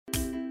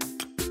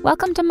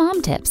Welcome to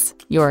Mom Tips,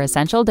 your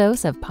essential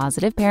dose of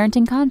positive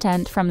parenting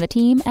content from the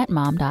team at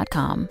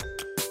mom.com.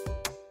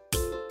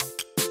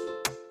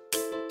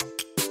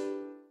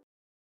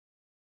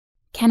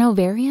 Can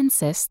ovarian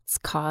cysts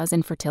cause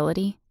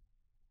infertility?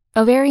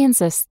 Ovarian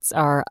cysts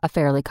are a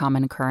fairly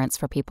common occurrence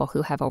for people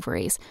who have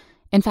ovaries.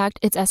 In fact,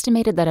 it's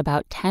estimated that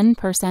about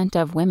 10%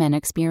 of women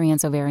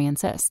experience ovarian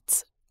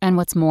cysts. And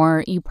what's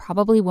more, you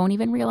probably won't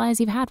even realize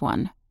you've had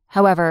one.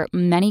 However,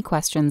 many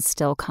questions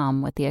still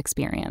come with the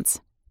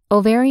experience.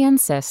 Ovarian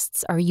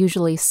cysts are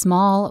usually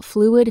small,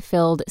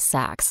 fluid-filled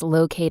sacs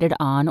located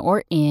on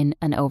or in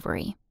an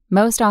ovary.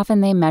 Most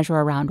often, they measure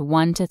around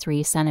 1 to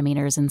 3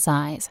 centimeters in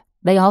size.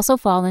 They also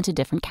fall into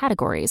different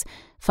categories: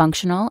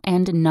 functional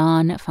and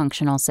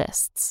non-functional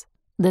cysts.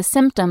 The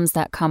symptoms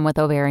that come with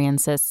ovarian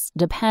cysts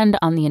depend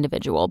on the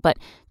individual, but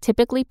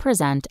typically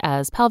present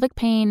as pelvic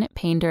pain,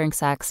 pain during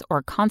sex,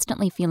 or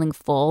constantly feeling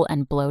full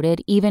and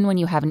bloated even when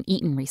you haven't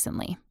eaten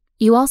recently.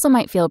 You also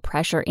might feel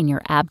pressure in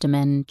your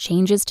abdomen,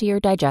 changes to your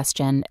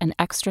digestion, and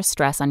extra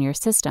stress on your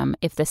system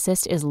if the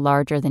cyst is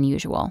larger than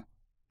usual.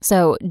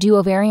 So, do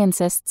ovarian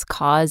cysts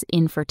cause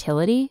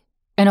infertility?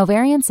 An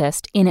ovarian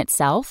cyst in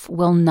itself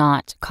will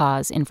not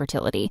cause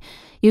infertility.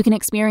 You can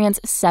experience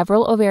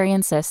several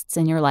ovarian cysts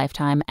in your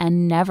lifetime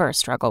and never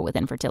struggle with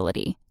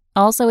infertility.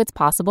 Also, it's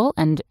possible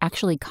and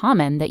actually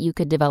common that you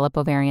could develop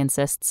ovarian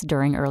cysts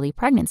during early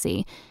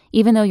pregnancy,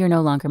 even though you're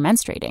no longer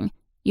menstruating.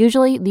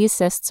 Usually, these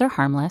cysts are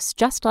harmless,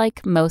 just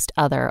like most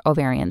other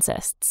ovarian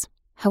cysts.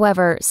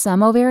 However,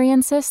 some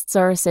ovarian cysts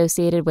are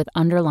associated with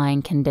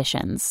underlying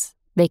conditions.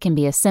 They can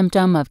be a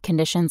symptom of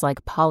conditions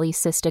like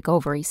polycystic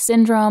ovary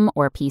syndrome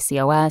or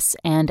PCOS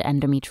and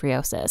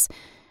endometriosis.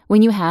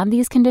 When you have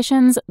these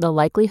conditions, the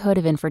likelihood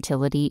of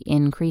infertility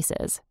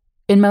increases.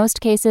 In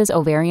most cases,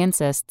 ovarian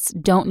cysts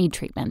don't need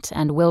treatment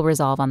and will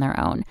resolve on their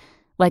own.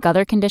 Like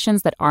other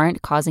conditions that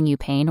aren't causing you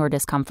pain or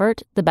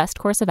discomfort, the best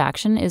course of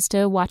action is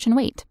to watch and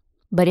wait.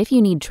 But if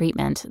you need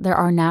treatment, there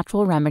are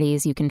natural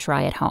remedies you can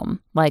try at home,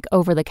 like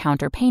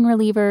over-the-counter pain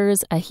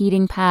relievers, a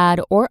heating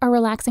pad, or a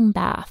relaxing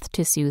bath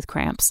to soothe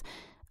cramps.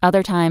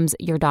 Other times,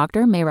 your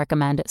doctor may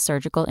recommend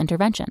surgical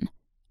intervention.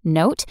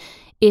 Note,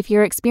 if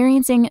you're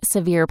experiencing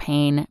severe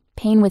pain,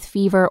 pain with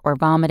fever or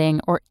vomiting,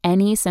 or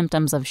any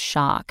symptoms of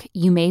shock,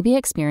 you may be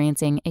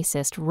experiencing a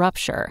cyst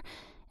rupture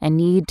and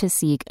need to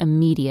seek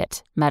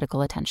immediate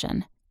medical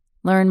attention.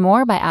 Learn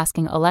more by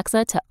asking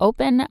Alexa to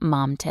open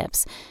Mom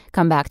Tips.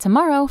 Come back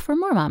tomorrow for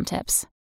more Mom Tips.